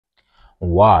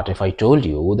What if I told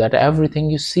you that everything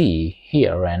you see,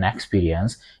 hear, and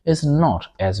experience is not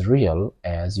as real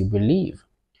as you believe?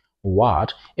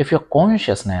 What if your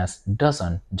consciousness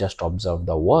doesn't just observe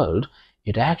the world,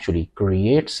 it actually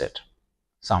creates it?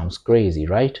 Sounds crazy,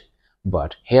 right?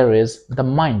 But here is the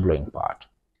mind-blowing part.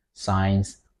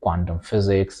 Science, quantum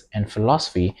physics, and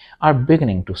philosophy are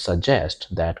beginning to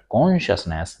suggest that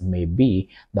consciousness may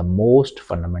be the most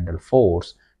fundamental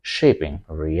force shaping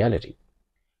reality.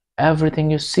 Everything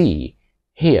you see,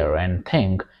 hear, and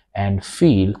think and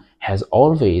feel has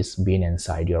always been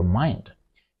inside your mind.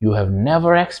 You have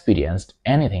never experienced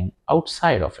anything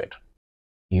outside of it.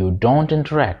 You don't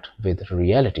interact with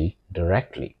reality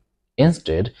directly.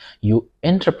 Instead, you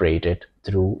interpret it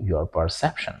through your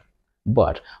perception.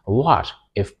 But what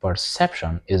if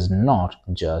perception is not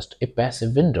just a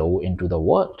passive window into the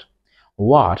world?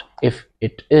 What if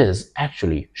it is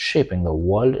actually shaping the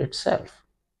world itself?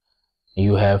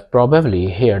 You have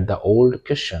probably heard the old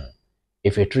question: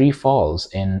 if a tree falls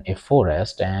in a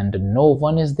forest and no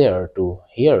one is there to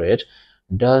hear it,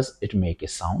 does it make a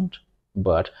sound?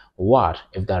 But what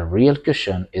if the real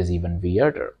question is even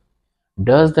weirder?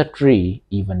 Does the tree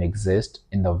even exist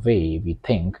in the way we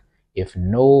think if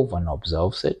no one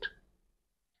observes it?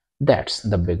 That's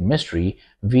the big mystery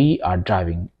we are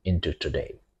diving into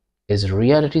today. Is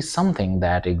reality something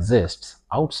that exists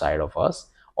outside of us,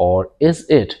 or is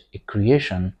it a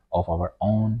creation of our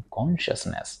own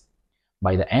consciousness?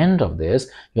 By the end of this,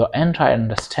 your entire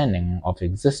understanding of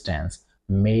existence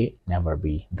may never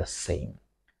be the same.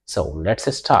 So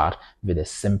let's start with a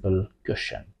simple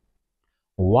question.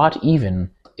 What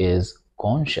even is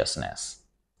consciousness?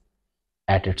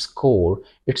 At its core,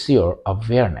 it's your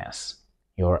awareness,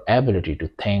 your ability to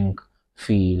think,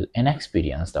 feel, and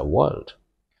experience the world.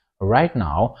 Right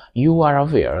now, you are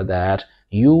aware that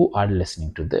you are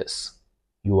listening to this.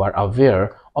 You are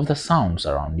aware of the sounds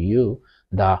around you,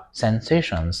 the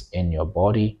sensations in your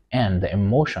body, and the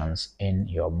emotions in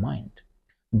your mind.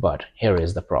 But here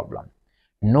is the problem.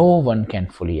 No one can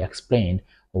fully explain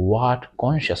what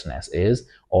consciousness is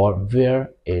or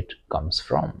where it comes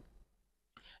from.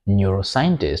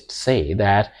 Neuroscientists say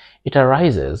that it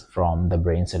arises from the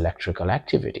brain's electrical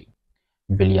activity.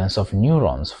 Billions of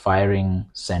neurons firing,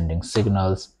 sending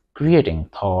signals, creating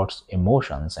thoughts,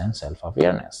 emotions, and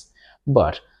self-awareness.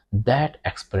 But that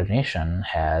explanation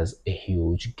has a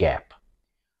huge gap.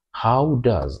 How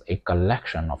does a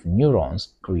collection of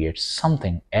neurons create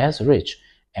something as rich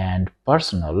and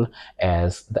personal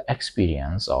as the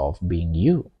experience of being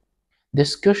you?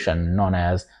 This question, known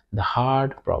as the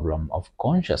hard problem of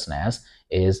consciousness,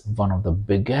 is one of the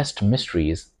biggest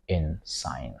mysteries in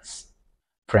science.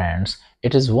 Friends,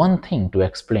 it is one thing to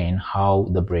explain how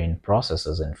the brain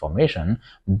processes information,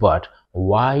 but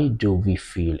why do we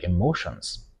feel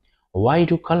emotions? Why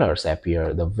do colors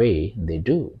appear the way they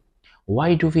do?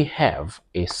 Why do we have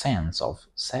a sense of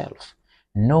self?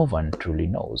 No one truly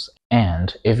knows.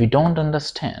 And if we don't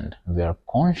understand where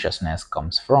consciousness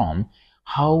comes from,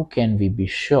 how can we be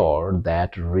sure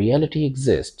that reality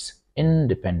exists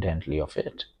independently of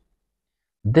it?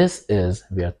 This is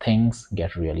where things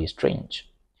get really strange.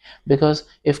 Because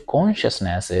if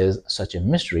consciousness is such a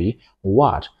mystery,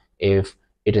 what if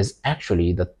it is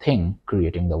actually the thing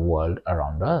creating the world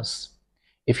around us?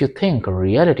 If you think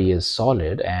reality is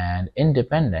solid and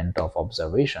independent of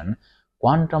observation,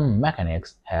 quantum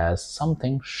mechanics has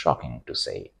something shocking to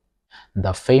say.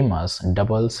 The famous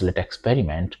double-slit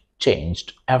experiment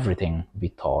changed everything we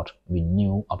thought we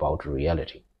knew about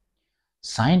reality.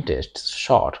 Scientists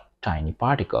shot tiny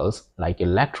particles like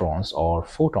electrons or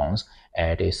photons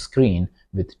at a screen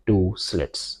with two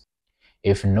slits.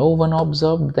 If no one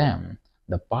observed them,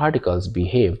 the particles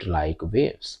behaved like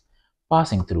waves,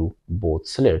 passing through both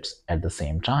slits at the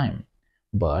same time.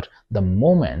 But the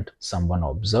moment someone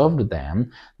observed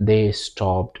them, they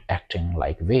stopped acting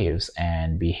like waves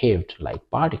and behaved like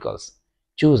particles,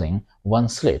 choosing one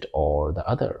slit or the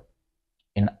other.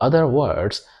 In other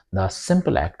words, the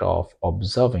simple act of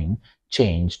observing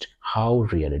changed how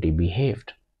reality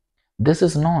behaved. This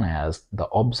is known as the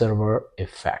observer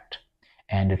effect,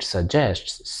 and it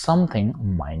suggests something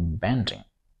mind-bending.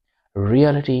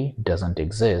 Reality doesn't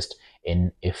exist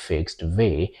in a fixed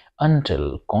way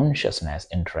until consciousness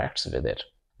interacts with it.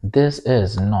 This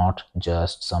is not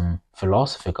just some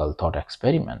philosophical thought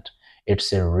experiment.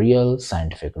 It's a real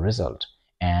scientific result,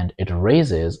 and it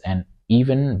raises an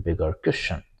even bigger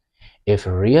question. If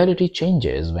reality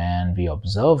changes when we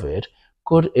observe it,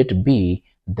 could it be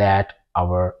that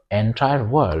our entire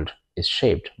world is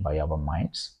shaped by our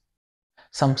minds?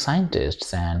 Some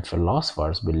scientists and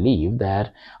philosophers believe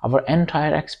that our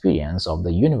entire experience of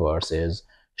the universe is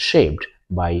shaped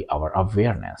by our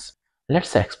awareness.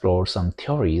 Let's explore some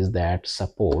theories that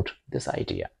support this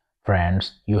idea.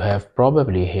 Friends, you have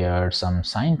probably heard some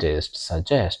scientists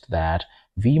suggest that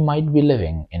we might be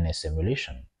living in a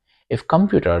simulation. If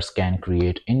computers can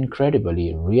create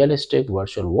incredibly realistic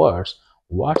virtual worlds,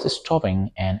 what's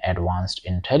stopping an advanced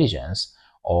intelligence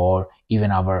or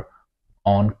even our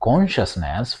own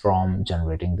consciousness from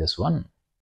generating this one?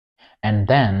 And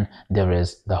then there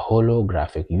is the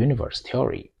holographic universe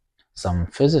theory. Some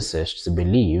physicists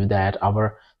believe that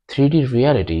our 3D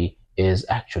reality is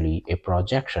actually a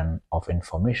projection of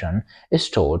information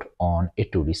stored on a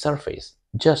 2D surface,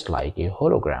 just like a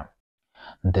hologram.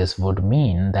 This would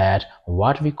mean that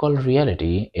what we call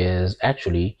reality is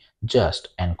actually just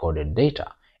encoded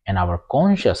data, and our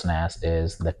consciousness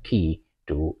is the key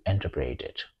to interpret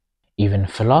it. Even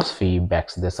philosophy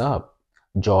backs this up.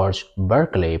 George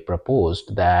Berkeley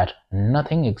proposed that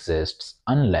nothing exists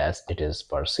unless it is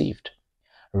perceived.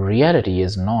 Reality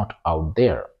is not out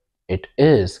there, it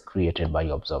is created by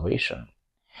observation.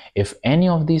 If any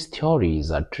of these theories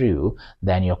are true,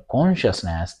 then your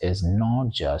consciousness is not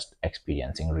just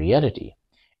experiencing reality,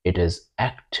 it is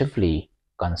actively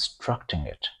constructing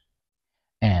it.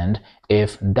 And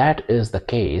if that is the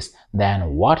case,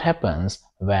 then what happens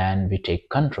when we take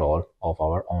control of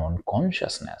our own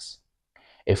consciousness?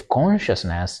 If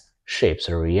consciousness shapes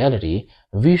reality,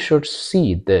 we should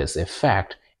see this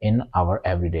effect in our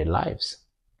everyday lives.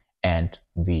 And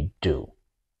we do.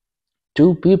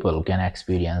 Two people can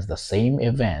experience the same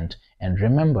event and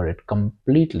remember it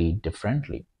completely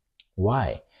differently.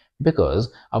 Why?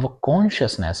 Because our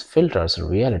consciousness filters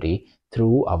reality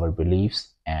through our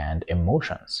beliefs and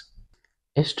emotions.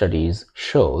 Studies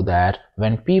show that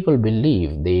when people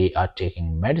believe they are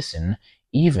taking medicine,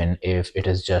 even if it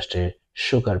is just a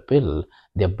sugar pill,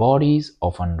 their bodies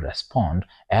often respond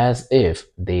as if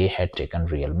they had taken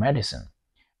real medicine.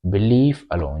 Belief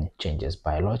alone changes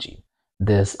biology.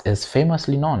 This is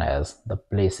famously known as the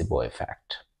placebo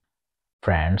effect.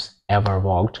 Friends, ever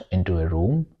walked into a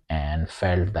room and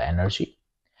felt the energy,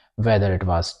 whether it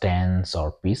was tense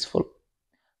or peaceful?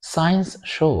 Science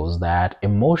shows that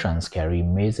emotions carry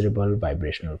measurable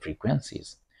vibrational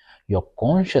frequencies. Your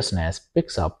consciousness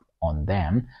picks up on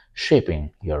them,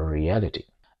 shaping your reality.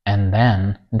 And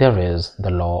then there is the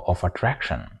law of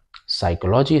attraction.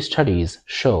 Psychology studies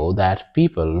show that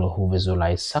people who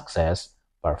visualize success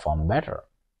perform better.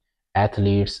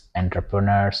 Athletes,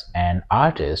 entrepreneurs, and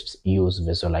artists use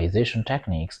visualization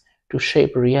techniques to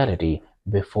shape reality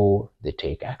before they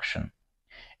take action.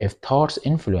 If thoughts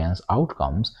influence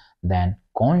outcomes, then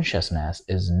consciousness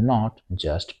is not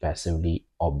just passively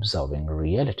observing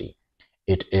reality,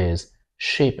 it is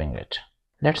shaping it.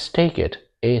 Let's take it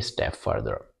a step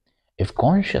further. If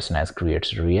consciousness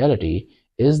creates reality,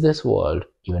 is this world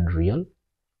even real?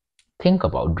 Think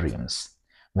about dreams.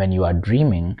 When you are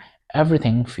dreaming,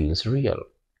 everything feels real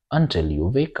until you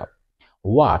wake up.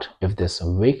 What if this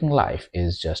waking life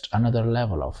is just another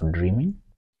level of dreaming?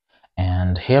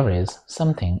 And here is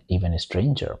something even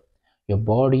stranger. Your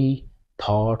body,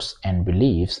 thoughts, and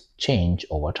beliefs change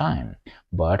over time,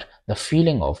 but the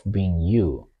feeling of being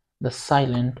you, the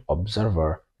silent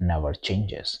observer, never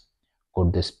changes.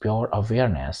 Could this pure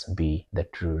awareness be the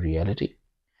true reality?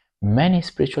 Many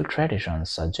spiritual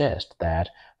traditions suggest that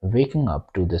waking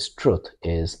up to this truth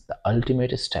is the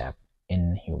ultimate step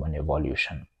in human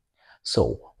evolution.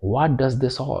 So, what does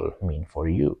this all mean for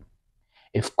you?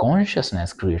 If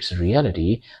consciousness creates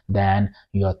reality, then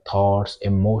your thoughts,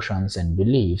 emotions, and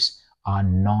beliefs are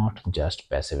not just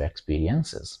passive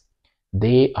experiences.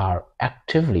 They are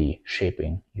actively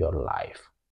shaping your life.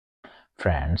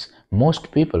 Friends,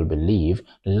 most people believe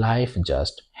life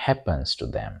just happens to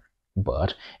them.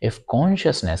 But if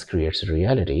consciousness creates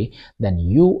reality, then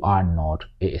you are not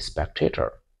a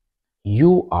spectator.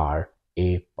 You are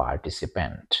a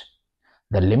participant.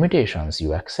 The limitations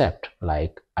you accept,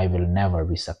 like I will never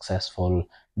be successful,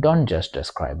 don't just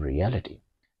describe reality,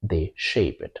 they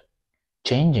shape it.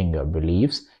 Changing your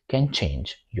beliefs can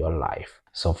change your life.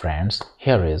 So friends,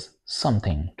 here is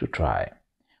something to try.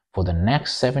 For the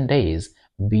next 7 days,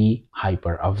 be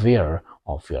hyper aware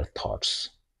of your thoughts.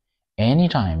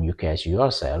 Anytime you catch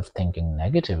yourself thinking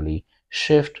negatively,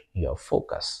 shift your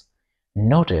focus.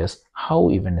 Notice how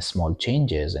even small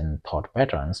changes in thought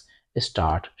patterns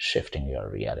start shifting your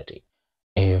reality.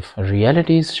 If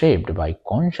reality is shaped by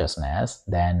consciousness,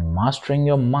 then mastering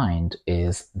your mind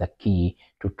is the key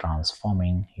to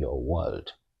transforming your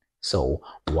world. So,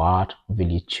 what will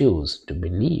you choose to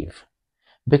believe?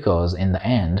 Because in the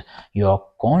end, your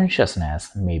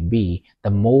consciousness may be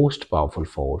the most powerful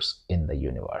force in the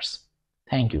universe.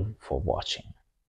 Thank you for watching.